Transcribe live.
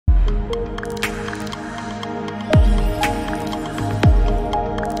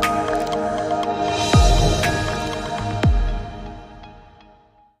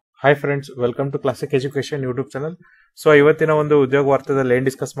Hi friends, welcome to classic education YouTube channel. So ಇವತ್ತಿನ ಒಂದು ಉದ್ಯೋಗ ವಾರ್ತೆದಲ್ಲಿ ಏನ್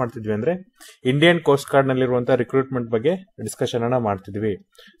ಡಿಸ್ಕಸ್ ಮಾಡ್ತಿದ್ವಿ ಅಂದ್ರೆ ಇಂಡಿಯನ್ ಕೋಸ್ಟ್ ಗಾರ್ಡ್ ನಲ್ಲಿರುವಂತಹ ರಿಕ್ರೂಟ್ಮೆಂಟ್ ಬಗ್ಗೆ ಡಿಸ್ಕಷನ್ ಅನ್ನ ಮಾಡ್ತಿದ್ವಿ.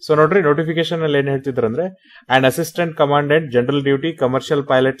 ಸೊ ನೋಡ್ರಿ, ನೋಟಿಫಿಕೇಶನ್ ಅಲ್ಲಿ ಏನ್ ಹೇಳ್ತಿದ್ರು ಅಂದ್ರೆ and assistant commandant general duty commercial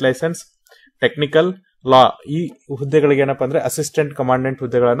pilot licence technical ಲಾ, ಈ ಹುದ್ದೆಗಳಿಗೆ ಏನಪ್ಪಾ ಅಂದ್ರೆ ಅಸಿಸ್ಟೆಂಟ್ ಕಮಾಂಡೆಂಟ್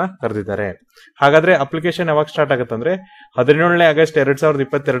ಹುದ್ದೆಗಳನ್ನ ಕರೆದಿದ್ದಾರೆ. ಹಾಗಾದ್ರೆ ಅಪ್ಲಿಕೇಶನ್ ಯಾವಾಗ ಸ್ಟಾರ್ಟ್ ಆಗುತ್ತೆ ಅಂದ್ರೆ 17 ಆಗಸ್ಟ್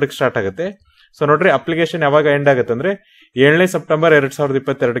 2022 ಸ್ಟಾರ್ಟ್ ಆಗುತ್ತೆ. ಸೊ ನೋಡ್ರಿ, ಅಪ್ಲಿಕೇಶನ್ ಯಾವಾಗ ಎಂಡ್ ಆಗುತ್ತೆ ಅಂದ್ರೆ 7 ಸೆಪ್ಟೆಂಬರ್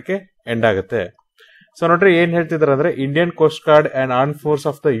 2022 ಎಂಡ್ ಆಗುತ್ತೆ. ಸೊ ನೋಡ್ರಿ, ಏನ್ ಹೇಳ್ತಿದಾರೆ ಅಂದ್ರೆ Indian coast guard and arm force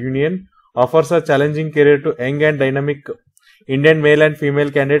of the union offers a challenging career to Young and dynamic Indian male and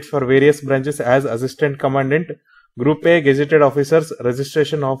female candidates for various branches as assistant commandant group A gazetted officers.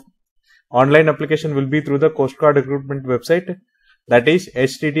 Registration of online application will be through the Coast Guard recruitment website, that is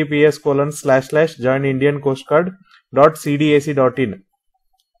https://joinindiancoastguard.cdac.in.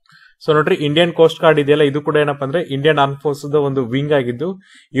 So ನೋಡ್ರಿ, Indian coast guard ಇದೆಯಲ್ಲ, ಇದು ಕೂಡ ಏನಪ್ಪಾ ಅಂದ್ರೆ Indian arm force ಒಂದು wing ಆಗಿದ್ದು,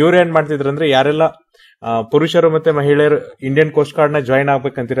 ಇವ್ರು ಏನ್ ಮಾಡ್ತಿದ್ರು ಅಂದ್ರೆ ಯಾರೆಲ್ಲ ಪುರುಷರು ಮತ್ತೆ ಮಹಿಳೆಯರು ಇಂಡಿಯನ್ ಕೋಸ್ಟ್ ಗಾರ್ಡ್ ನ ಜಾಯಿನ್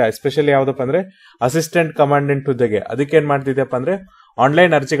ಆಗ್ಬೇಕಂತೀರಾ, ಎಸ್ಪೆಷಲಿ ಯಾವ್ದಪ್ಪ ಅಂದ್ರೆ ಅಸಿಸ್ಟೆಂಟ್ ಕಮಾಂಡೆಂಟ್ ಹುದ್ದೆಗೆ, ಅದಕ್ಕೆ ಏನ್ ಮಾಡ್ತಿದ್ಯಪ್ಪ ಅಂದ್ರೆ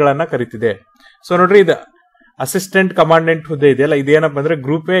ಆನ್ಲೈನ್ ಅರ್ಜಿಗಳನ್ನ ಕರೀತಿದೆ. ಸೊ ನೋಡ್ರಿ, ಇದು ಅಸಿಸ್ಟೆಂಟ್ ಕಮಾಂಡೆಂಟ್ ಹುದ್ದೆ ಇದೆಯಲ್ಲ, ಇದೇನಪ್ಪ ಅಂದ್ರೆ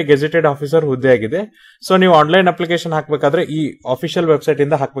ಗ್ರೂಪ್ ಎ ಗೆಜೆಟೆಡ್ ಆಫೀಸರ್ ಹುದ್ದೆ ಆಗಿದೆ. ಸೊ ನೀವು ಆನ್ಲೈನ್ ಅಪ್ಲಿಕೇಶನ್ ಹಾಕ್ಬೇಕಾದ್ರೆ ಈ ಅಫಿಷಿಯಲ್ ವೆಬ್ಸೈಟ್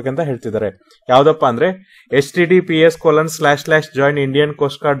ಇಂದ ಹಾಕ್ಬೇಕಂತ ಹೇಳ್ತಿದ್ದಾರೆ. ಯಾವ್ದಪ್ಪ ಅಂದ್ರೆ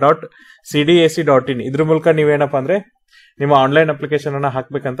https://joinindiancoastguard.cdac.in. ಇದ್ರ ಮೂಲಕ ನೀವೇನಪ್ಪ ಅಂದ್ರೆ ನಿಮ್ಮ ಆನ್ಲೈನ್ ಅಪ್ಲಿಕೇಶನ್ ಅನ್ನ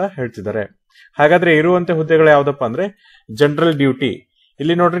ಹಾಕ್ಬೇಕಂತ ಹೇಳ್ತಿದ್ದಾರೆ. ಹಾಗಾದ್ರೆ ಇರುವಂತ ಹುದ್ದೆಗಳು ಯಾವ್ದಪ್ಪ ಅಂದ್ರೆ ಜನರಲ್ ಡ್ಯೂಟಿ.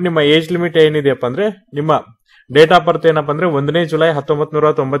 ಇಲ್ಲಿ ನೋಡ್ರಿ, ನಿಮ್ಮ ಏಜ್ ಲಿಮಿಟ್ ಏನಿದೆಯಪ್ಪ ಅಂದ್ರೆ ನಿಮ್ಮ ಡೇಟ್ ಆಫ್ ಬರ್ತ್ ಏನಪ್ಪ ಅಂದ್ರೆ 1 ಜುಲೈ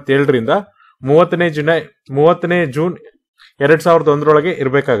 1997 30 ಜೂನ್ 2001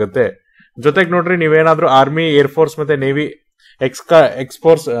 ಇರ್ಬೇಕಾಗತ್ತೆ. ಜೊತೆಗೆ ನೋಡ್ರಿ, ನೀವೇನಾದ್ರೂ ಆರ್ಮಿ, ಏರ್ ಫೋರ್ಸ್ ಮತ್ತೆ ನೇವಿ ಎಕ್ಸ್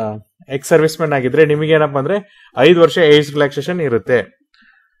ಸರ್ವಿಸ್ ಮೆನ್ ಆಗಿದ್ರೆ ನಿಮಗೆ ಏನಪ್ಪಾ ಅಂದ್ರೆ 5 ವರ್ಷ ಏಜ್ ರಿಲ್ಯಾಕ್ಸೇಷನ್ ಇರುತ್ತೆ.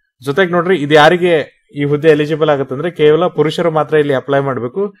 ಜೊತೆಗೆ ನೋಡ್ರಿ, ಇದು ಯಾರಿಗೆ ಈ ಹುದ್ದೆ ಎಲಿಜಿಬಲ್ ಆಗುತ್ತೆ ಅಂದ್ರೆ ಕೇವಲ ಪುರುಷರು ಮಾತ್ರ ಇಲ್ಲಿ ಅಪ್ಲೈ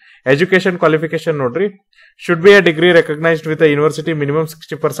ಮಾಡಬೇಕು. ಎಜುಕೇಶನ್ ಕ್ವಾಲಿಫಿಕೇಶನ್ ನೋಡ್ರಿ, should be a degree recognised with university minimum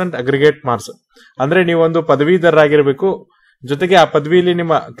 60% aggregate marks. ಅಂದ್ರೆ ನೀವೊಂದು ಪದವೀಧರರಾಗಿರ್ಬೇಕು. ಜೊತೆಗೆ ಆ ಪದವಿಯಲ್ಲಿ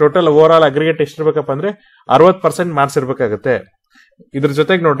ನಿಮ್ಮ ಟೋಟಲ್ ಓವರ್ ಆಲ್ ಅಗ್ರಿಗೇಟ್ ಎಷ್ಟಿರ್ಬೇಕಪ್ಪ ಅಂದ್ರೆ 60% ಮಾರ್ಕ್ಸ್ ಇರ್ಬೇಕಾಗುತ್ತೆ. ಇದ್ರ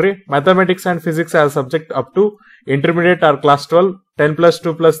ಜೊತೆಗೆ ನೋಡ್ರಿ, mathematics and physics as subject up to intermediate R class 12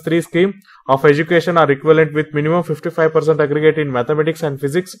 10+2+3 scheme of education or equivalent with minimum 55% aggregate in mathematics and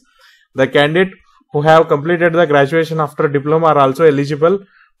physics. The candidate who have completed the graduation after diploma are also eligible,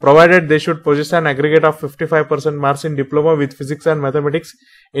 provided they should possess an aggregate of 55% marks in diploma with physics and mathematics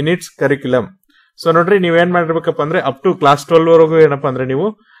in its curriculum. So ನೋಡ್ರಿ, ನೀವೇನ್ ಮಾಡಿರ್ಬೇಕಪ್ಪ ಅಂದ್ರೆ up to class 12 ವರೆಗೂ ಏನಪ್ಪಾ ಅಂದ್ರೆ ನೀವು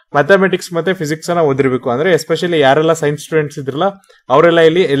mathematics ಮತ್ತೆ physics ಅನ್ನ ಓದಿರ್ಬೇಕು. ಅಂದ್ರೆ ಎಸ್ಪೆಷಲಿ ಯಾರೆಲ್ಲ ಸೈನ್ಸ್ ಸ್ಟೂಡೆಂಟ್ಸ್ ಇದ್ರಲ್ಲ ಅವರೆಲ್ಲ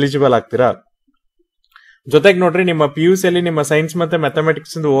ಇಲ್ಲಿ ಎಲಿಜಿಬಲ್ ಆಗ್ತೀರಾ. ಜೊತೆಗೆ ನೋಡ್ರಿ, ನಿಮ್ಮ PUC ಅಲ್ಲಿ ನಿಮ್ಮ ಸೈನ್ಸ್ ಮತ್ತೆ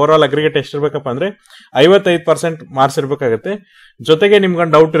ಮ್ಯಾಥಮೆಟಿಕ್ಸ್ ಓವರ್ ಆಲ್ ಅಗ್ರಿಗೇಟ್ ಎಷ್ಟಿರ್ಬೇಕಪ್ಪ ಅಂದ್ರೆ 55% ಮಾರ್ಕ್ಸ್ ಇರ್ಬೇಕಾಗುತ್ತೆ. ಜೊತೆಗೆ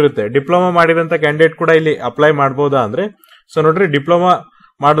ನಿಮ್ಗೊಂದು ಡೌಟ್ ಇರುತ್ತೆ, ಡಿಪ್ಲೊಮಾ ಮಾಡಿದಂತ ಕ್ಯಾಂಡಿಡೇಟ್ ಕೂಡ ಇಲ್ಲಿ ಅಪ್ಲೈ ಮಾಡಬಹುದಾ ಅಂದ್ರೆ. ಸೊ ನೋಡ್ರಿ, ಡಿಪ್ಲೊಮಾ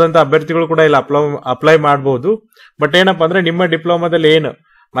ಮಾಡಿದಂತ ಅಭ್ಯರ್ಥಿಗಳು ಕೂಡ ಇಲ್ಲಿ ಅಪ್ಲೈ ಮಾಡಬಹುದು. ಬಟ್ ಏನಪ್ಪಾ ಅಂದ್ರೆ ನಿಮ್ಮ ಡಿಪ್ಲೊಮಾದಲ್ಲಿ ಏನು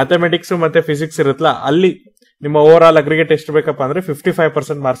ಮ್ಯಾಥಮೆಟಿಕ್ಸ್ ಮತ್ತೆ ಫಿಸಿಕ್ಸ್ ಇರುತ್ತಲ್ಲ, ಅಲ್ಲಿ ನಿಮ್ಮ ಓವರ್ ಆಲ್ ಅಗ್ರಿಗೇಟ್ ಎಷ್ಟು ಬೇಕಪ್ಪ ಅಂದ್ರೆ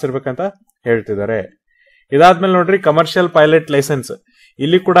 55% ಮಾರ್ಕ್ಸ್ ಇರ್ಬೇಕಂತ ಹೇಳ್ತಿದ್ದಾರೆ. ಇದಾದ್ಮೇಲೆ ನೋಡ್ರಿ, ಕಮರ್ಷಿಯಲ್ ಪೈಲಟ್ ಲೈಸೆನ್ಸ್.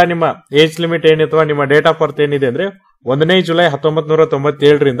 ಇಲ್ಲಿ ಕೂಡ ನಿಮ್ಮ ಏಜ್ ಲಿಮಿಟ್ ಏನಿಅಥವಾ ನಿಮ್ಮ ಡೇಟ್ ಆಫ್ ಬರ್ತ್ ಏನಿದೆ ಅಂದ್ರೆ 1 ಜುಲೈ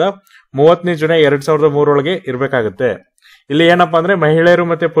 1997 30 ಜುಲೈ 2003 ಇರ್ಬೇಕಾಗುತ್ತೆ. ಇಲ್ಲಿ ಏನಪ್ಪಾ ಅಂದ್ರೆ ಮಹಿಳೆಯರು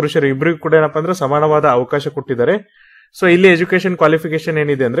ಮತ್ತೆ ಪುರುಷರು ಇಬ್ಬರಿಗೂ ಕೂಡ ಏನಪ್ಪಾ ಅಂದ್ರೆ ಸಮಾನವಾದ ಅವಕಾಶ ಕೊಟ್ಟಿದ್ದಾರೆ. ಸೊ ಇಲ್ಲಿ ಎಜುಕೇಶನ್ ಕ್ವಾಲಿಫಿಕೇಶನ್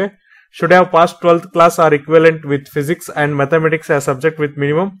ಏನಿದೆ ಅಂದ್ರೆ should have passed 12th class or equivalent with physics and mathematics as subject with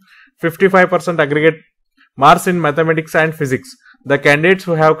minimum 55% aggregate marks in mathematics and physics. The candidates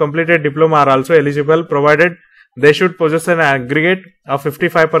who have completed diploma are also eligible, provided they should possess an aggregate of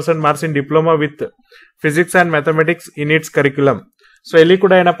 55% marks in diploma with physics and mathematics in its curriculum. So ಇಲ್ಲಿ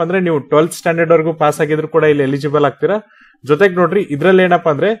ಕೂಡ ಏನಪ್ಪಾ ಅಂದ್ರೆ ನೀವು 12th standard ವರೆಗೂ pass ಆಗಿದ್ರು ಕೂಡ ಇಲ್ಲಿ eligible ಆಗ್ತೀರಾ. ಜೊತೆಗೆ ನೋಡ್ರಿ, ಇದ್ರಲ್ಲಿ ಏನಪ್ಪಾ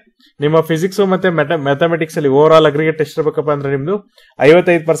ಅಂದ್ರೆ ನಿಮ್ಮ ಫಿಸಿಕ್ಸ್ ಮತ್ತೆ ಮ್ಯಾಥಮೆಟಿಕ್ಸ್ ಅಲ್ಲಿ ಓವರ್ ಆಲ್ ಅಗ್ರಿಗೇಟ್ ಎಷ್ಟಿರ್ಬೇಕಪ್ಪ ಅಂದ್ರೆ ನಿಮ್ದು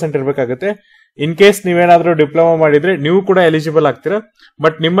 55% ಇರ್ಬೇಕಾಗುತ್ತೆ. ಇನ್ ಕೇಸ್ ನೀವೇನಾದ್ರೂ ಡಿಪ್ಲೊಮಾ ಮಾಡಿದ್ರೆ ನೀವು ಕೂಡ ಎಲಿಜಿಬಲ್ ಆಗ್ತೀರಾ.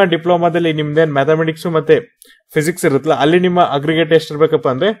 ಬಟ್ ನಿಮ್ಮ ಡಿಪ್ಲೊಮಾದಲ್ಲಿ ನಿಮ್ದೇನ್ ಮ್ಯಾಥಮೆಟಿಕ್ಸ್ ಮತ್ತೆ ಫಿಸಿಕ್ಸ್ ಇರುತ್ತಲ್ಲ, ಅಲ್ಲಿ ನಿಮ್ಮ ಅಗ್ರಿಗೇಟ್ ಎಷ್ಟಿರ್ಬೇಕಪ್ಪ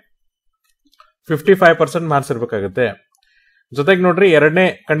ಅಂದ್ರೆ 55% ಮಾರ್ಕ್ಸ್ ಇರ್ಬೇಕಾಗುತ್ತೆ. ಜೊತೆಗೆ ನೋಡ್ರಿ, ಎರಡನೇ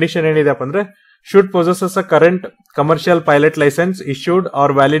ಕಂಡೀಷನ್ ಏನಿದೆಪ್ಪ ಅಂದ್ರೆ should possess a current commercial pilot license issued or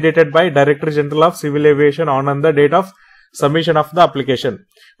validated by Director General of Civil Aviation on the date of submission of the application.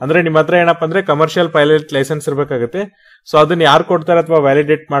 ಅಂದ್ರೆ ನಿಮ್ಮ ಹತ್ರ ಏನಪ್ಪಾ ಅಂದ್ರೆ ಕಮರ್ಷಿಯಲ್ ಪೈಲಟ್ ಲೈಸೆನ್ಸ್ ಇರ್ಬೇಕಾಗುತ್ತೆ. ಸೊ ಅದನ್ನ ಯಾರು ಕೊಡ್ತಾರೆ ಅಥವಾ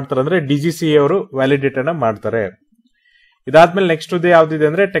ವ್ಯಾಲಿಡೇಟ್ ಮಾಡ್ತಾರೆ ಅಂದ್ರೆ DGCA ಅವರು ವ್ಯಾಲಿಡೇಟ್ ಅನ್ನ ಮಾಡ್ತಾರೆ. ಇದಾದ್ಮೇಲೆ ನೆಕ್ಸ್ಟ್ ಹುದ್ದೆ ಯಾವ್ದಿದೆ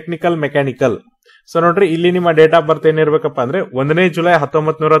ಅಂದ್ರೆ ಟೆಕ್ನಿಕಲ್ ಮೆಕ್ಯಾನಿಕಲ್. ಸೊ ನೋಡ್ರಿ, ಇಲ್ಲಿ ನಿಮ್ಮ ಡೇಟ್ ಆಫ್ ಬರ್ತ್ ಏನಿರ್ಬೇಕಪ್ಪ ಅಂದ್ರೆ 1 ಜುಲೈ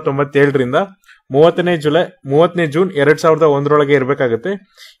 1997 30 ಜೂನ್ 2001 ಇರ್ಬೇಕಾಗುತ್ತೆ.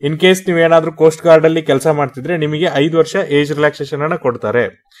 ಇನ್ ಕೇಸ್ ನೀವೇನಾದ್ರೂ ಕೋಸ್ಟ್ ಗಾರ್ಡ್ ಅಲ್ಲಿ ಕೆಲಸ ಮಾಡ್ತಿದ್ರೆ ನಿಮಗೆ 5 ವರ್ಷ ಏಜ್ ರಿಲ್ಯಾಕ್ಸೇಷನ್ ಅನ್ನ ಕೊಡ್ತಾರೆ.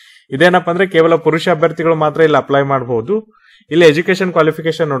 ಇದೇನಪ್ಪ ಅಂದ್ರೆ ಕೇವಲ ಪುರುಷ ಅಭ್ಯರ್ಥಿಗಳು ಮಾತ್ರ ಇಲ್ಲಿ ಅಪ್ಲೈ ಮಾಡಬಹುದು. ಇಲ್ಲಿ ಎಜುಕೇಶನ್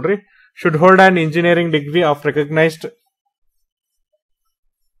ಕ್ವಾಲಿಫಿಕೇಶನ್ ನೋಡ್ರಿ, should hold on engineering degree of recognised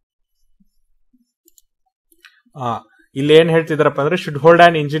ಇಲ್ಲಿ ಏನ್ ಹೇಳ್ತಿದಾರಪ್ಪ ಅಂದ್ರೆ should hold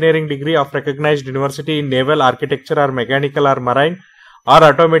on engineering degree of recognised university in naval architecture R mechanical R marine R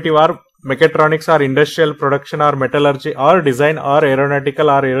automotive R mechatronics or industrial production or metallurgy or design or aeronautical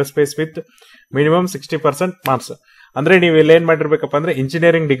or aerospace with minimum 60% marks. ಅಂದ್ರೆ ನೀವು ಇಲ್ಲಿ ಏನ್ ಮಾಡಿರ್ಬೇಕಪ್ಪ ಅಂದ್ರೆ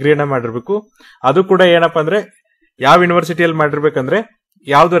engineering ಡಿಗ್ರಿನ ಮಾಡಿರ್ಬೇಕು. ಅದು ಕೂಡ ಏನಪ್ಪಾ ಅಂದ್ರೆ ಯಾವ ಯೂನಿವರ್ಸಿಟಿಯಲ್ಲಿ ಮಾಡಿರ್ಬೇಕಂದ್ರೆ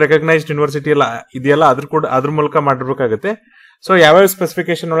ಯಾವ್ದು ರೆಕಗ್ನೈಸ್ಡ್ ಯೂನಿವರ್ಸಿಟಿ ಎಲ್ಲ ಇದೆಯಲ್ಲ ಅದ್ರ ಮೂಲಕ ಮಾಡಿರ್ಬೇಕಾಗುತ್ತೆ. ಸೊ ಯಾವ್ಯಾವ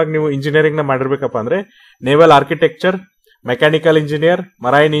ಸ್ಪೆಸಿಫಿಕೇಶನ್ ಒಳಗೆ ನೀವು ಇಂಜಿನಿಯರಿಂಗ್ ನ ಮಾಡಿರ್ಬೇಕಪ್ಪ ಅಂದ್ರೆ naval architecture, mechanical engineer,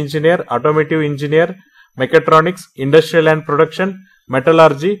 marine engineer, automotive engineer, mechatronics, industrial and production,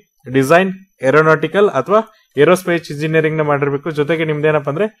 metallurgy, design, aeronautical ಅಥವಾ ಏರೋಸ್ಪೇಸ್ ಇಂಜಿನಿಯರಿಂಗ್ ನ ಮಾಡಿರ್ಬೇಕು. ಜೊತೆಗೆ ನಿಮ್ದೇನಪ್ಪ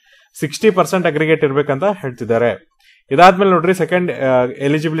ಅಂದ್ರೆ 60% ಅಗ್ರಿಗೇಟ್ ಇರ್ಬೇಕಂತ ಹೇಳ್ತಿದ್ದಾರೆ. ಇದಾದ್ಮೇಲೆ ನೋಡ್ರಿ ಸೆಕೆಂಡ್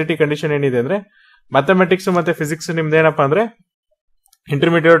ಎಲಿಜಿಬಿಲಿಟಿ ಕಂಡೀಷನ್ ಏನಿದೆ ಅಂದ್ರೆ ಮ್ಯಾಥಮೆಟಿಕ್ಸ್ ಮತ್ತೆ ಫಿಸಿಕ್ಸ್ ನಿಮ್ದೇನಪ್ಪ ಅಂದ್ರೆ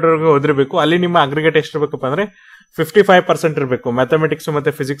ಇಂಟರ್ಮೀಡಿಯೇಟ್ ಓದಿರ್ಬೇಕು. ಅಲ್ಲಿ ನಿಮ್ಮ ಅಗ್ರಿಗೇಟ್ ಎಷ್ಟಿರ್ಬೇಕಪ್ಪ ಅಂದ್ರೆ 55% ಇರಬೇಕು ಮ್ಯಾಥಮೆಟಿಕ್ಸ್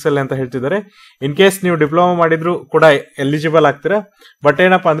ಮತ್ತೆ ಫಿಸಿಕ್ಸ್ ಅಲ್ಲಿ ಅಂತ ಹೇಳ್ತಿದ್ದಾರೆ. ಇನ್ ಕೇಸ್ ನೀವು ಡಿಪ್ಲೊಮಾ ಮಾಡಿದ್ರು ಕೂಡ ಎಲಿಜಿಬಲ್ ಆಗ್ತೀರಾ. ಬಟ್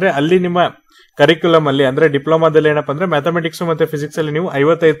ಏನಪ್ಪಾ ಅಂದ್ರೆ ಅಲ್ಲಿ ನಿಮ್ಮ ಕರಿಕ್ಯುಲಮ್ ಅಲ್ಲಿ ಅಂದ್ರೆ ಡಿಪ್ಲೊಮಾದಲ್ಲಿ ಏನಪ್ಪಾ ಅಂದ್ರೆ ಮ್ಯಾಥಮೆಟಿಕ್ಸ್ ಮತ್ತೆ ಫಿಸಿಕ್ಸ್ ಅಲ್ಲಿ ನೀವು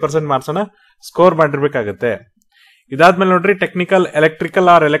 55% ಮಾರ್ಕ್ಸ್ ಅನ್ನ ಸ್ಕೋರ್ ಮಾಡಿರ್ಬೇಕಾಗತ್ತೆ. ಇದಾದ್ಮೇಲೆ ನೋಡ್ರಿ ಟೆಕ್ನಿಕಲ್, ಎಲೆಕ್ಟ್ರಿಕಲ್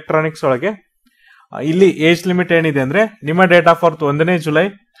ಆರ್ ಎಲೆಕ್ಟ್ರಾನಿಕ್ಸ್ ಒಳಗೆ ಇಲ್ಲಿ ಏಜ್ ಲಿಮಿಟ್ ಏನಿದೆ ಅಂದ್ರೆ ನಿಮ್ಮ date of birth 1ನೇ July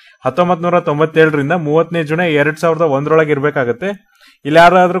 1997ರಿಂದ 30ನೇ July 2001 ಇರ್ಬೇಕಾಗತ್ತೆ. ಇಲ್ಲಿ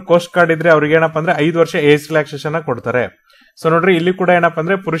ಯಾರಾದ್ರೂ ಕೋಸ್ಟ್ ಕಾರ್ಡ್ ಇದ್ರೆ ಅವ್ರಿಗೆ ಏನಪ್ಪಾ ಅಂದ್ರೆ 5 ವರ್ಷ ಏಜ್ ರಿಲ್ಯಾಕ್ಸೇಷನ್ ಕೊಡ್ತಾರೆ. ಸೊ ನೋಡ್ರಿ ಇಲ್ಲಿ ಕೂಡ ಏನಪ್ಪಾ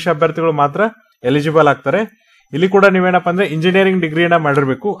ಅಂದ್ರೆ ಪುರುಷ ಅಭ್ಯರ್ಥಿಗಳು ಮಾತ್ರ ಎಲಿಜಿಬಲ್ ಆಗ್ತಾರೆ. ಇಲ್ಲಿ ಕೂಡ ನೀವೇನಪ್ಪ ಅಂದ್ರೆ ಇಂಜಿನಿಯರಿಂಗ್ ಡಿಗ್ರಿನ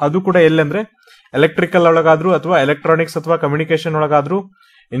ಮಾಡಿರ್ಬೇಕು. ಅದು ಕೂಡ ಎಲ್ಲಂದ್ರೆ ಎಲೆಕ್ಟ್ರಿಕಲ್ ಒಳಗಾದ್ರು ಅಥವಾ ಎಲೆಕ್ಟ್ರಾನಿಕ್ಸ್ ಅಥವಾ ಕಮ್ಯುನಿಕೇಶನ್ ಒಳಗಾದ್ರು,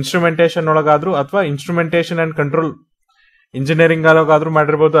 ಇನ್ಸ್ಟ್ರುಮೆಂಟೇಶನ್ ಒಳಗಾದ್ರು ಅಥವಾ ಇನ್ಸ್ಟ್ರುಮೆಂಟೇಶನ್ ಅಂಡ್ ಕಂಟ್ರೋಲ್ ಇಂಜಿನಿಯರಿಂಗ್ ಒಳಗಾದ್ರು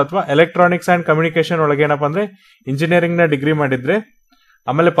ಮಾಡಿರ್ಬೋದು, ಅಥವಾ ಎಲೆಕ್ಟ್ರಾನಿಕ್ಸ್ ಅಂಡ್ ಕಮ್ಯುನಿಕೇಶನ್ ಒಳಗೆ ಏನಪ್ಪಾ ಅಂದ್ರೆ ಇಂಜಿನಿಯರಿಂಗ್ ನ ಡಿಗ್ರಿ ಮಾಡಿದ್ರೆ,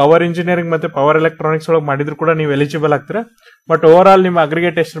 ಆಮೇಲೆ ಪವರ್ ಇಂಜಿನಿಯರಿಂಗ್ ಮತ್ತೆ ಪವರ್ ಎಲೆಕ್ಟ್ರಾನಿಕ್ಸ್ ಒಳಗೆ ಮಾಡಿದ್ರು ಕೂಡ ನೀವು ಎಲಿಜಿಬಲ್ ಆಗ್ತೀರಾ. ಬಟ್ ಓವರ್ ಆಲ್ ನಿಮ್ಮ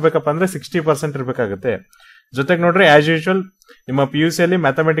ಅಗ್ರಿಗೇಟ್ ಎಷ್ಟಿರ್ಬೇಕಪ್ಪ ಅಂದ್ರೆ 60% ಇರ್ಬೇಕಾಗುತ್ತೆ. ಜೊತೆಗೆ ನೋಡ್ರಿ ಆಸ್ ಯೂಶುವಲ್ ನಿಮ್ಮ PUC ಅಲ್ಲಿ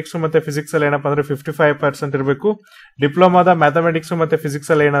ಮ್ಯಾಥಮೆಟಿಕ್ಸ್ ಮತ್ತೆ ಫಿಸಿಕ್ಸ್ ಅಲ್ಲಿ ಏನಪ್ಪಾ ಅಂದ್ರೆ 55% ಇರಬೇಕು. ಡಿಪ್ಲೊಮಾದ ಮ್ಯಾಥಮೆಟಿಕ್ಸ್ ಮತ್ತೆ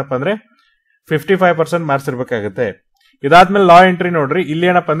ಫಿಸಿಕ್ಸ್ ಅಲ್ಲಿ ಏನಪ್ಪಾ ಅಂದ್ರೆ 55% ಮಾರ್ಕ್ಸ್ ಇರ್ಬೇಕಾಗುತ್ತೆ. ಇದಾದ್ಮೇಲೆ ಲಾ ಎಂಟ್ರಿ ನೋಡ್ರಿ ಇಲ್ಲಿ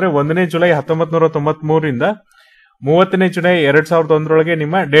ಏನಪ್ಪಾ ಅಂದ್ರೆ 1ನೇ ಜುಲೈ 1993ರಿಂದ 30ನೇ ಜುಲೈ 2001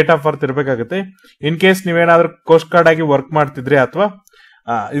 ನಿಮ್ಮ date of birth ಇರ್ಬೇಕಾಗುತ್ತೆ. In case ನೀವೇನಾದ್ರೂ ಕೋಸ್ಟ್ ಗಾರ್ಡ್ ಆಗಿ ವರ್ಕ್ ಮಾಡ್ತಿದ್ರಿ ಅಥವಾ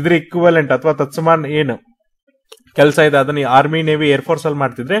ಇದ್ರ ಇಕ್ವಿವೆಲೆಂಟ್ ಅಥವಾ ತತ್ಸಮಾನ್ ಏನು ಕೆಲಸ ಇದೆ ಅದನ್ನ ಆರ್ಮಿ, ನೇವಿ, ಏರ್ಫೋರ್ಸ್ ಅಲ್ಲಿ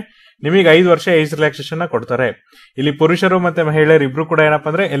ಮಾಡ್ತಿದ್ರೆ ನಿಮಗೆ 5 ವರ್ಷ ಏಜ್ ರಿಲ್ಯಾಕ್ಸೇಷನ್ ಕೊಡ್ತಾರೆ. ಇಲ್ಲಿ ಪುರುಷರು ಮತ್ತೆ ಮಹಿಳೆಯರು ಇಬ್ರು ಕೂಡ ಏನಪ್ಪಾ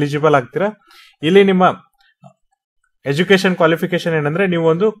ಅಂದ್ರೆ ಎಲಿಜಿಬಲ್ ಆಗ್ತೀರಾ. ಇಲ್ಲಿ ನಿಮ್ಮ ಎಜುಕೇಶನ್ ಕ್ವಾಲಿಫಿಕೇಶನ್ ಏನಂದ್ರೆ ನೀವು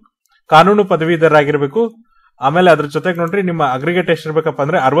ಒಂದು ಕಾನೂನು ಪದವೀಧರಾಗಿರ್ಬೇಕು. ಆಮೇಲೆ ಅದ್ರ ಜೊತೆಗೆ ನೋಡ್ರಿ ನಿಮ್ಮ ಅಗ್ರಿಗೇಟ್ ಎಷ್ಟಿರ್ಬೇಕಪ್ಪ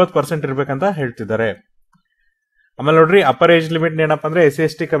ಅಂದ್ರೆ 60% ಇರ್ಬೇಕಂತ ಹೇಳ್ತಿದ್ದಾರೆ. ಆಮೇಲೆ ನೋಡ್ರಿ ಅಪ್ಪರ್ ಏಜ್ ಲಿಮಿಟ್ ಏನಪ್ಪಾ ಅಂದ್ರೆ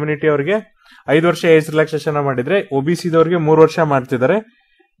SC/ST ಕಮ್ಯುನಿಟಿ ಅವರಿಗೆ 5 ವರ್ಷ ಏಜ್ ರಿಲ್ಯಾಕ್ಸೇಷನ್ ಮಾಡಿದ್ರೆ OBC ದವರಿಗೆ 3 ವರ್ಷ ಮಾಡ್ತಿದ್ದಾರೆ.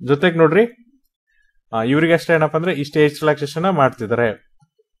 ಜೊತೆಗೆ ನೋಡ್ರಿ ಇವ್ರಿಗೆ ಅಷ್ಟೇ ಏನಪ್ಪಾ ಅಂದ್ರೆ ಇಷ್ಟ ಏಜ್ ರಿಲ್ಯಾಕ್ಸೇಷನ್ ಮಾಡ್ತಿದ್ದಾರೆ.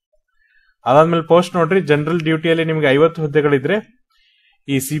 ಅದಾದ್ಮೇಲೆ ಪೋಸ್ಟ್ ನೋಡ್ರಿ ಜನರಲ್ ಡ್ಯೂಟಿಯಲ್ಲಿ ನಿಮ್ಗೆ 50 ಹುದ್ದೆಗಳಿದ್ರೆ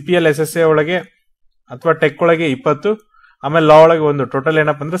ಈ CPL SSA ಒಳಗೆ ಅಥವಾ ಟೆಕ್ ಒಳಗೆ 20, ಆಮೇಲೆ ಲಾ ಒಳಗೆ ಒಂದು, ಟೋಟಲ್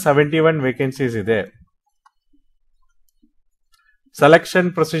ಏನಪ್ಪಾ ಅಂದ್ರೆ 71 ವೇಕೆನ್ಸೀಸ್ ಇದೆ. ಸೆಲೆಕ್ಷನ್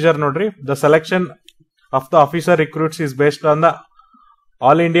ಪ್ರೊಸೀಜರ್ ನೋಡ್ರಿ the selection of the officer recruits is based on the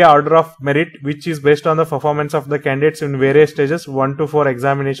All India Order of Merit, which is based on the performance of the candidates in various stages 1 to 5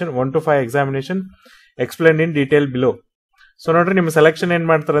 examination explained in detail below. So ನೋಡ್ರಿ ನಿಮ್ಮ selection ಏನ್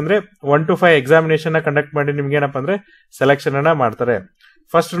ಮಾಡ್ತಾರೆ ಅಂದ್ರೆ 1 to 5 examination conduct ಮಾಡಿ ನಿಮ್ಗೆ ಏನಪ್ಪಾ ಅಂದ್ರೆ selection ಅನ್ನ ಮಾಡ್ತಾರೆ.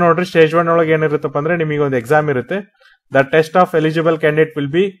 ಫಸ್ಟ್ ನೋಡ್ರಿ ಸ್ಟೇಜ್ 1 ಒಳಗೆ ಏನಿರುತ್ತಪ್ಪ ಅಂದ್ರೆ ನಿಮಗೆ ಒಂದು ಎಕ್ಸಾಮ್ ಇರುತ್ತೆ. The test of eligible candidate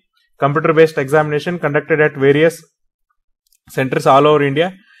will be computer based examination conducted at various centres all over India.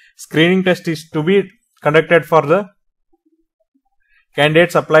 Screening test is to be conducted for the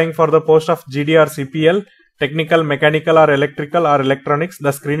candidates applying for the post of GD or CPL, technical, mechanical or electrical or electronics.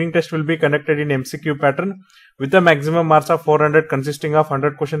 The screening test will be conducted in MCQ pattern with a maximum marks of 400 consisting of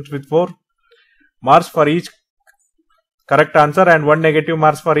 100 questions with 4 marks for each correct answer and 1 negative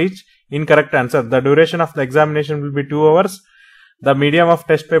marks for each incorrect answer. The duration of the examination will be 2 hours. The medium of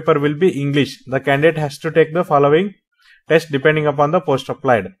test paper will be English. The candidate has to take the following test depending upon the post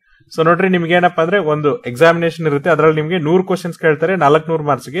applied. So ನೋಡ್ರಿ ನಿಮ್ಗೆ ಏನಪ್ಪಾ ಅಂದ್ರೆ ಒಂದು examination ಇರುತ್ತೆ. ಅದರಲ್ಲಿ ನಿಮ್ಗೆ 100 questions ಕೇಳ್ತಾರೆ 400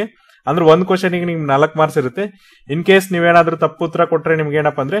 ಮಾರ್ಕ್ಸ್ಗೆ. ಅಂದ್ರೆ ಒಂದು ಕ್ವಶನ್ಗೆ ನಿಮ್ಗೆ 4 ಮಾರ್ಕ್ಸ್ ಇರುತ್ತೆ. ಇನ್ ಕೇಸ್ ನೀವೇನಾದ್ರೂ ತಪ್ಪು ಉತ್ತರ ಕೊಟ್ರೆ ನಿಮ್ಗೆ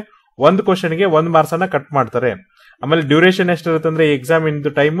ಏನಪ್ಪಾ ಅಂದ್ರೆ ಒಂದು ಕ್ವಶನ್ಗೆ 1 ಮಾರ್ಕ್ಸ್ ಅನ್ನ ಕಟ್ ಮಾಡ್ತಾರೆ. ಆಮೇಲೆ ಡ್ಯೂರೇಷನ್ ಎಷ್ಟಿರುತ್ತೆ ಅಂದ್ರೆ ಈ ಎಕ್ಸಾಮ್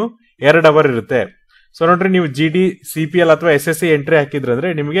ಇಂದು ಟೈಮ್ 2 ಅವರ್ ಇರುತ್ತೆ. ಸೊ ನೋಡ್ರಿ ನೀವು GD, CPL ಅಥವಾ SSC ಎಂಟ್ರಿ ಹಾಕಿದ್ರೆ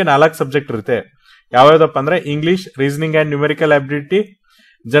ಅಂದ್ರೆ ನಿಮಗೆ 4 ಸಬ್ಜೆಕ್ಟ್ ಇರುತ್ತೆ. ಯಾವ್ಯಾವ್ದಪ್ಪ ಅಂದ್ರೆ English, reasoning and numerical ability,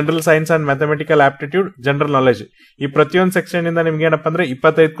 general science and mathematical aptitude, general knowledge. ಈ ಪ್ರತಿಯೊಂದು ಸೆಕ್ಷನ್ ಇಂದ ನಿಮ್ಗೆ ಏನಪ್ಪಾ ಅಂದ್ರೆ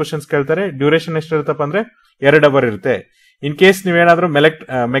 25 ಕ್ವಶನ್ಸ್ ಕೇಳ್ತಾರೆ. ಡ್ಯೂರೇಷನ್ ಎಷ್ಟಿರುತ್ತಪ್ಪ ಅಂದ್ರೆ 2 ಅವರ್ ಇರುತ್ತೆ. ಇನ್ ಕೇಸ್ ನೀವೇನಾದ್ರೂ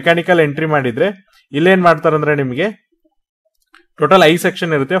ಮೆಕ್ಯಾನಿಕಲ್ ಎಂಟ್ರಿ ಮಾಡಿದ್ರೆ ಇಲ್ಲೇನ್ ಮಾಡ್ತಾರಂದ್ರೆ ನಿಮಗೆ ಟೋಟಲ್ 5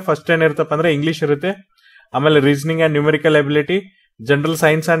 ಸೆಕ್ಷನ್ ಇರುತ್ತೆ. ಫಸ್ಟ್ ಏನಿರುತ್ತಪ್ಪ ಅಂದ್ರೆ ಇಂಗ್ಲಿಷ್ ಇರುತ್ತೆ, ಆಮೇಲೆ reasoning and numerical ability, general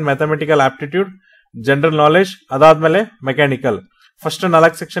science and mathematical aptitude, general knowledge, ಅದಾದ್ಮೇಲೆ ಮೆಕ್ಯಾನಿಕಲ್. ಫಸ್ಟ್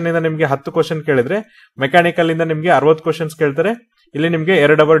 4 ಸೆಕ್ಷನ್ ಇಂದ ನಿಮಗೆ 10 ಕ್ವಶನ್ ಕೇಳಿದ್ರೆ ಮೆಕ್ಯಾನಿಕಲ್ ಇಂದ ನಿಮಗೆ 60 ಕ್ವಶನ್ಸ್ ಕೇಳ್ತಾರೆ. ಇಲ್ಲಿ ನಿಮಗೆ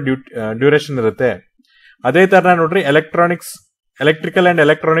 2 ಅವರ್ ಡ್ಯೂರೇಷನ್ ಇರುತ್ತೆ. ಅದೇ ತರ ನೋಡ್ರಿ ಎಲೆಕ್ಟ್ರಿಕಲ್ ಅಂಡ್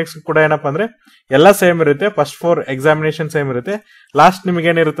ಎಲೆಕ್ಟ್ರಾನಿಕ್ಸ್ ಕೂಡ ಏನಪ್ಪಾ ಅಂದ್ರೆ ಎಲ್ಲ ಸೇಮ್ ಇರುತ್ತೆ. ಫಸ್ಟ್ 4 ಎಕ್ಸಾಮಿನೇಷನ್ ಸೇಮ್ ಇರುತ್ತೆ. ಲಾಸ್ಟ್ ನಿಮಗೆ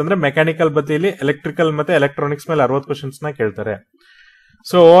ಏನಿರುತ್ತೆ ಅಂದ್ರೆ ಮೆಕ್ಯಾನಿಕಲ್ ಬದಿಯಲ್ಲಿ ಎಲೆಕ್ಟ್ರಿಕಲ್ ಮತ್ತೆ ಎಲೆಕ್ಟ್ರಾನಿಕ್ಸ್ ಮೇಲೆ 60 ಕ್ವಶನ್ಸ್ ನ ಕೇಳ್ತಾರೆ.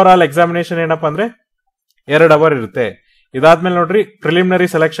 ಸೊ ಓವರ್ ಆಲ್ ಎಕ್ಸಾಮಿನೇಷನ್ ಏನಪ್ಪಾ ಅಂದ್ರೆ 2 ಅವರ್ ಇರುತ್ತೆ. ಇದಾದ್ಮೇಲೆ ನೋಡ್ರಿ ಪ್ರಿಲಿಮಿನರಿ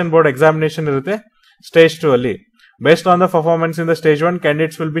ಸೆಲೆಕ್ಷನ್ ಬೋರ್ಡ್ ಎಕ್ಸಾಮಿನೇಷನ್ ಇರುತ್ತೆ ಸ್ಟೇಜ್ 2 ಅಲ್ಲಿ. Based on the performance in the stage 1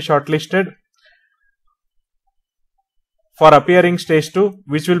 candidates will be short listed for appearing stage 2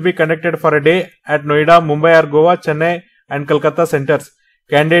 which will be conducted for a day at Noida, Mumbai R Goa, Chennai and Kolkata centers.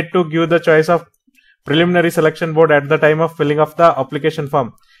 Candidate to give the choice of preliminary selection board at the time of filling of the application form.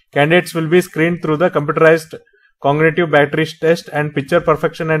 Candidates will be screened through the computerized cognitive battery test and picture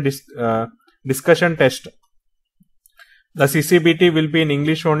perfection and discussion test. The CCBT will be in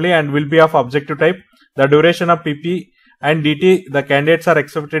English only and will be of objective type. The duration of PP and DT, the candidates are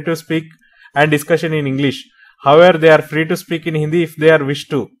expected to speak and discussion in English. However, they are free to speak in Hindi if they are wish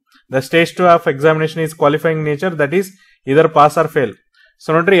to. The stage 2 of examination is qualifying nature, that is either pass or fail. So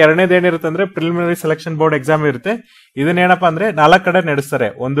ನೋಡ್ರಿ ಎರಡನೇದು ಏನಿರುತ್ತೆ ಅಂದ್ರೆ preliminary selection board exam ಇರುತ್ತೆ. ಇದನ್ನೇನಪ್ಪಾ ಅಂದ್ರೆ 4 ಕಡೆ ನಡೆಸ್ತಾರೆ.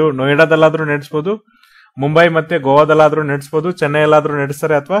 ಒಂದು ನೋಯ್ಡಾದಲ್ಲಾದ್ರೂ ನಡೆಸಬಹುದು, ಮುಂಬೈ ಮತ್ತೆ ಗೋವಾದಲ್ಲಾದ್ರೂ ನಡೆಸಬಹುದು, ಚೆನ್ನೈ ಎಲ್ಲಾದ್ರೂ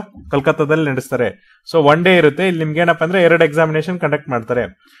ನಡೆಸ್ತಾರೆ ಅಥವಾ ಕಲ್ಕತ್ತಾದಲ್ಲಿ ನಡೆಸ್ತಾರೆ. ಸೊ 1 ಡೇ ಇರುತ್ತೆ. ಇಲ್ಲಿ ನಿಮ್ಗೆ ಏನಪ್ಪಾ ಅಂದ್ರೆ 2 ಎಕ್ಸಾಮಿನೇಷನ್ ಕಂಡಕ್ಟ್ ಮಾಡ್ತಾರೆ.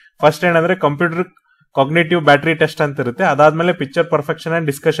 ಫಸ್ಟ್ ಏನಂದ್ರೆ ಕಂಪ್ಯೂಟರ್ ಕಾಗ್ನಿಟಿವ್ ಬ್ಯಾಟರಿ ಟೆಸ್ಟ್ ಅಂತ ಇರುತ್ತೆ. ಅದಾದ್ಮೇಲೆ ಪಿಕ್ಚರ್ ಪರ್ಫೆಕ್ಷನ್ ಅಂಡ್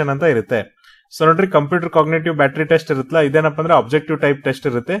ಡಿಸ್ಕಷನ್ ಅಂತ ಇರುತ್ತೆ. ಸೊ ನೋಡ್ರಿ ಕಂಪ್ಯೂಟರ್ ಕಾಗ್ನಿಟಿವ್ ಬ್ಯಾಟರಿ ಟೆಸ್ಟ್ ಇರುತ್ತಲ್ಲ, ಇದೇನಪ್ಪ ಅಂದ್ರೆ ಆಬ್ಜೆಕ್ಟಿವ್ ಟೈಪ್ ಟೆಸ್ಟ್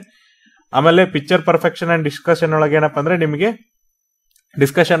ಇರುತ್ತೆ. ಆಮೇಲೆ ಪಿಕ್ಚರ್ ಪರ್ಫೆಕ್ಷನ್ ಅಂಡ್ ಡಿಸ್ಕಷನ್ ಒಳಗೆ ಏನಪ್ಪಾ ಅಂದ್ರೆ ನಿಮಗೆ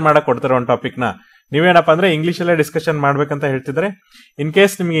ಡಿಸ್ಕಷನ್ ಮಾಡಕ್ ಕೊಡ್ತಾರೆ ಒಂದು ಟಾಪಿಕ್ ನ. ನೀವೇನಪ್ಪಾ ಅಂದ್ರೆ ಇಂಗ್ಲಿಷ್ ಅಲ್ಲೇ ಡಿಸ್ಕಷನ್ ಮಾಡ್ಬೇಕಂತ ಹೇಳ್ತಿದ್ರೆ. ಇನ್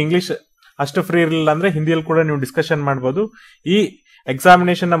ಕೇಸ್ ನಿಮಗೆ ಇಂಗ್ಲಿಷ್ ಅಷ್ಟು ಫ್ರೀ ಇರಲಿಲ್ಲ ಅಂದ್ರೆ ಹಿಂದಿಯಲ್ಲಿ ಕೂಡ ನೀವು ಡಿಸ್ಕಷನ್ ಮಾಡಬಹುದು. ಈ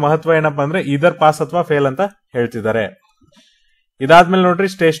ಎಕ್ಸಾಮಿನೇಷನ್ ನ ಮಹತ್ವ ಏನಪ್ಪಾ ಅಂದ್ರೆ ಇದರ್ ಪಾಸ್ ಅಥವಾ ಫೇಲ್ ಅಂತ ಹೇಳ್ತಿದ್ದಾರೆ. ಇದಾದ್ಮೇಲೆ ನೋಡ್ರಿ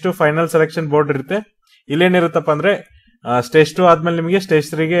ಸ್ಟೇಜ್ 2 ಫೈನಲ್ ಸೆಲೆಕ್ಷನ್ ಬೋರ್ಡ್ ಇರುತ್ತೆ. ಇಲ್ಲೇನಿರುತ್ತಪ್ಪ ಅಂದ್ರೆ ಸ್ಟೇಜ್ 2 ಆದ್ಮೇಲೆ ನಿಮಗೆ ಸ್ಟೇಜ್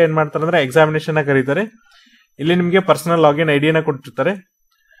 3 ಗೆ ಏನ್ ಮಾಡ್ತಾರೆ ಅಂದ್ರೆ ಎಕ್ಸಾಮಿನೇಷನ್ ಕರೀತಾರೆ. ಇಲ್ಲಿ ನಿಮಗೆ ಪರ್ಸನಲ್ ಲಾಗಿನ್ ಐಡಿ ನ ಕೊಟ್ಟಿರ್ತಾರೆ.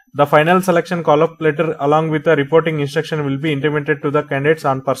 The final selection call-up letter along with the reporting instruction will be intimated to the candidates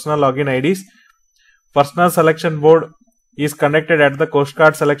on personal login IDs. Personal selection board is conducted at the Coast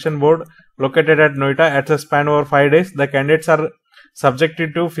Guard Selection Board located at Noida at a span over 5 days. The candidates are subjected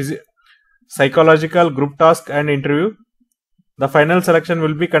to psychological group task and interview. The final selection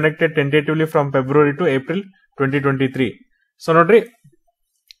will be conducted tentatively from February to April 2023. So ನೋಡ್ರಿ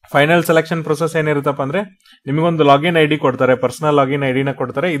final selection process ಏನಿರುತ್ತಪ್ಪ ಅಂದ್ರೆ ನಿಮಗೊಂದು login ID ಕೊಡ್ತಾರೆ, personal login ಐಡಿನ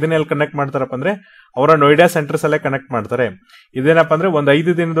ಕೊಡ್ತಾರೆ. ಇದನ್ನೆಲ್ಲಿ connect ಮಾಡ್ತಾರಪ್ಪ ಅಂದ್ರೆ ಅವರ Noida centres ಅಲ್ಲೇ connect ಮಾಡ್ತಾರೆ. ಇದೇನಪ್ಪ ಅಂದ್ರೆ ಒಂದು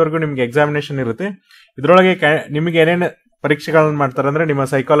 5 ದಿನದವರೆಗೂ ನಿಮ್ಗೆ ಎಕ್ಸಾಮಿನೇಷನ್ ಇರುತ್ತೆ. ಇದರೊಳಗೆ ನಿಮಗೆ ಏನೇನು ಪರೀಕ್ಷೆಗಳನ್ನ ಮಾಡ್ತಾರೆ ಅಂದ್ರೆ ನಿಮ್ಮ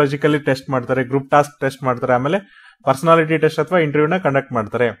ಸೈಕಾಲಜಿಕಲಿ ಟೆಸ್ಟ್ ಮಾಡ್ತಾರೆ, ಗ್ರೂಪ್ ಟಾಸ್ಕ್ ಟೆಸ್ಟ್ ಮಾಡ್ತಾರೆ, ಆಮೇಲೆ ಪರ್ಸನಾಲಿಟಿ ಟೆಸ್ಟ್ ಅಥವಾ ಇಂಟರ್ವ್ಯೂನ ಕಂಡಕ್ಟ್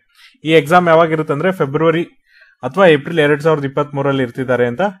ಮಾಡ್ತಾರೆ. ಈ ಎಕ್ಸಾಮ್ ಯಾವಾಗಿರುತ್ತೆ ಅಂದ್ರೆ ಫೆಬ್ರವರಿ ಅಥವಾ ಏಪ್ರಿಲ್ 2023 ಇರ್ತಿದ್ದಾರೆ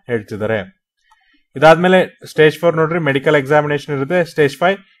ಅಂತ ಹೇಳ್ತಿದ್ದಾರೆ. ಇದಾದ್ಮೇಲೆ ಸ್ಟೇಜ್ 4 ನೋಡ್ರಿ ಮೆಡಿಕಲ್ ಎಕ್ಸಾಮಿನೇಷನ್ ಇರುತ್ತೆ. ಸ್ಟೇಜ್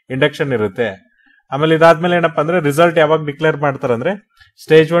 5 ಇಂಡಕ್ಷನ್ ಇರುತ್ತೆ. ಆಮೇಲೆ ಇದಾದ್ಮೇಲೆ ಏನಪ್ಪಾ ಅಂದ್ರೆ ರಿಸಲ್ಟ್ ಯಾವಾಗ ಡಿಕ್ಲೇರ್ ಮಾಡ್ತಾರೆ ಅಂದ್ರೆ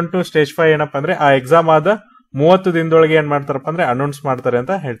ಸ್ಟೇಜ್ 1 ಟು ಸ್ಟೇಜ್ 5 ಏನಪ್ಪಾ ಅಂದ್ರೆ ಆ ಎಕ್ಸಾಮ್ ಆದ 30 ದಿನದೊಳಗೆ ಏನ್ ಮಾಡ್ತಾರಪ್ಪ ಅಂದ್ರೆ ಅನೌನ್ಸ್ ಮಾಡ್ತಾರೆ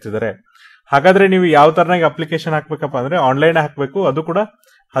ಅಂತ ಹೇಳ್ತಿದ್ದಾರೆ. ಹಾಗಾದ್ರೆ ನೀವು ಯಾವ ತರನಾಗಿ ಅಪ್ಲಿಕೇಶನ್ ಹಾಕ್ಬೇಕಪ್ಪ ಅಂದ್ರೆ ಆನ್ಲೈನ್ ಹಾಕ್ಬೇಕು. ಅದು ಕೂಡ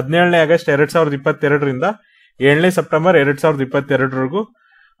 17ನೇ ಆಗಸ್ಟ್ 2022ರಿಂದ 7ನೇ ಸೆಪ್ಟೆಂಬರ್ 2022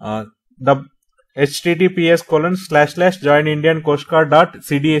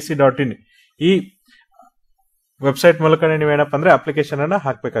 https://joinindiancoastguard.cdac.in ಈ ವೆಬ್ಸೈಟ್ ಮೂಲಕ ನೀವೇನಪ್ಪ ಅಂದ್ರೆ ಅಪ್ಲಿಕೇಶನ್ ಅನ್ನ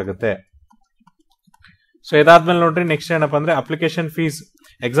ಹಾಕ್ಬೇಕಾಗುತ್ತೆ. ಸೊ ಇದಾದ್ಮೇಲೆ ನೋಡ್ರಿ ನೆಕ್ಸ್ಟ್ ಏನಪ್ಪಾ ಅಂದ್ರೆ ಅಪ್ಲಿಕೇಶನ್ ಫೀಸ್,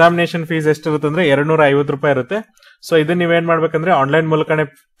 ಎಕ್ಸಾಮಿನೇಷನ್ ಫೀಸ್ ಎಷ್ಟಿರುತ್ತೆ ಅಂದ್ರೆ 250 ರೂಪಾಯಿ ಇರುತ್ತೆ. ಸೊ ಇದನ್ನ ನೀವೇನ್ ಮಾಡ್ಬೇಕಂದ್ರೆ ಆನ್ಲೈನ್ ಮೂಲಕನೇ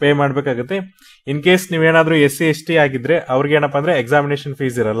ಪೇ ಮಾಡ್ಬೇಕಾಗುತ್ತೆ. ಇನ್ ಕೇಸ್ ನೀವೇನಾದ್ರೂ SC/ST ಆಗಿದ್ರೆ ಅವ್ರಿಗೆ ಏನಪ್ಪಾ ಅಂದ್ರೆ ಎಕ್ಸಾಮಿನೇಷನ್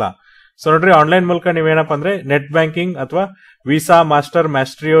ಫೀಸ್ ಇರಲ್ಲ. ಸೊ ನೋಡ್ರಿ ಆನ್ಲೈನ್ ಮೂಲಕ ನೀವೇನಪ್ಪ ಅಂದ್ರೆ ನೆಟ್ ಬ್ಯಾಂಕಿಂಗ್ ಅಥವಾ visa, master,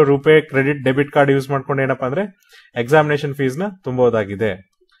 ಮ್ಯಾಸ್ಟ್ರಿಯೋ, RuPay, credit, debit card use ಮಾಡ್ಕೊಂಡು ಏನಪ್ಪಾ ಅಂದ್ರೆ ಎಕ್ಸಾಮಿನೇಷನ್ ಫೀಸ್ ನ ತುಂಬಬಹುದಾಗಿದೆ.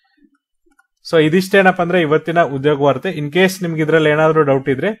 ಸೊ ಇದಿಷ್ಟೇನಪ್ಪ ಅಂದ್ರೆ ಇವತ್ತಿನ ಉದ್ಯೋಗ ವಾರ್ತೆ. ಇನ್ ಕೇಸ್ ನಿಮ್ಗೆ ಇದ್ರಲ್ಲಿ ಏನಾದ್ರೂ ಡೌಟ್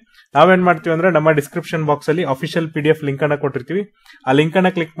ಇದ್ರೆ ನಾವೇನ್ ಮಾಡ್ತೀವಿ ಅಂದ್ರೆ ನಮ್ಮ ಡಿಸ್ಕ್ರಿಪ್ಷನ್ ಬಾಕ್ಸ್ ಅಲ್ಲಿ ಅಫಿಷಿಯಲ್ PDF ಲಿಂಕ್ ಅನ್ನ ಕೊಟ್ಟಿರ್ತೀವಿ. ಆ ಲಿಂಕ್ ಅನ್ನ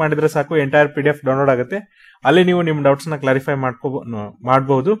ಕ್ಲಿಕ್ ಮಾಡಿದ್ರೆ ಸಾಕು, ಎಂಟೈರ್ PDF ಡೌನ್ಲೋಡ್ ಆಗುತ್ತೆ. ಅಲ್ಲಿ ನೀವು ನಿಮ್ ಡೌಟ್ಸ್ ನ ಕ್ಲಾರಿಫೈ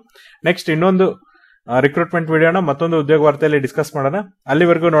ಮಾಡಬಹುದು. ನೆಕ್ಸ್ಟ್ ಇನ್ನೊಂದು ರಿಕ್ರೂಟ್ಮೆಂಟ್ ವಿಡಿಯೋನ ಮತ್ತೊಂದು ಉದ್ಯೋಗ ವಾರ್ತೆಯಲ್ಲಿ ಡಿಸ್ಕಸ್ ಮಾಡೋಣ.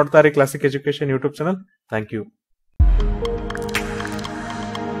 ಅಲ್ಲಿವರೆಗೂ ನೋಡ್ತಾ ಇರಿ classic education YouTube channel. Thank you.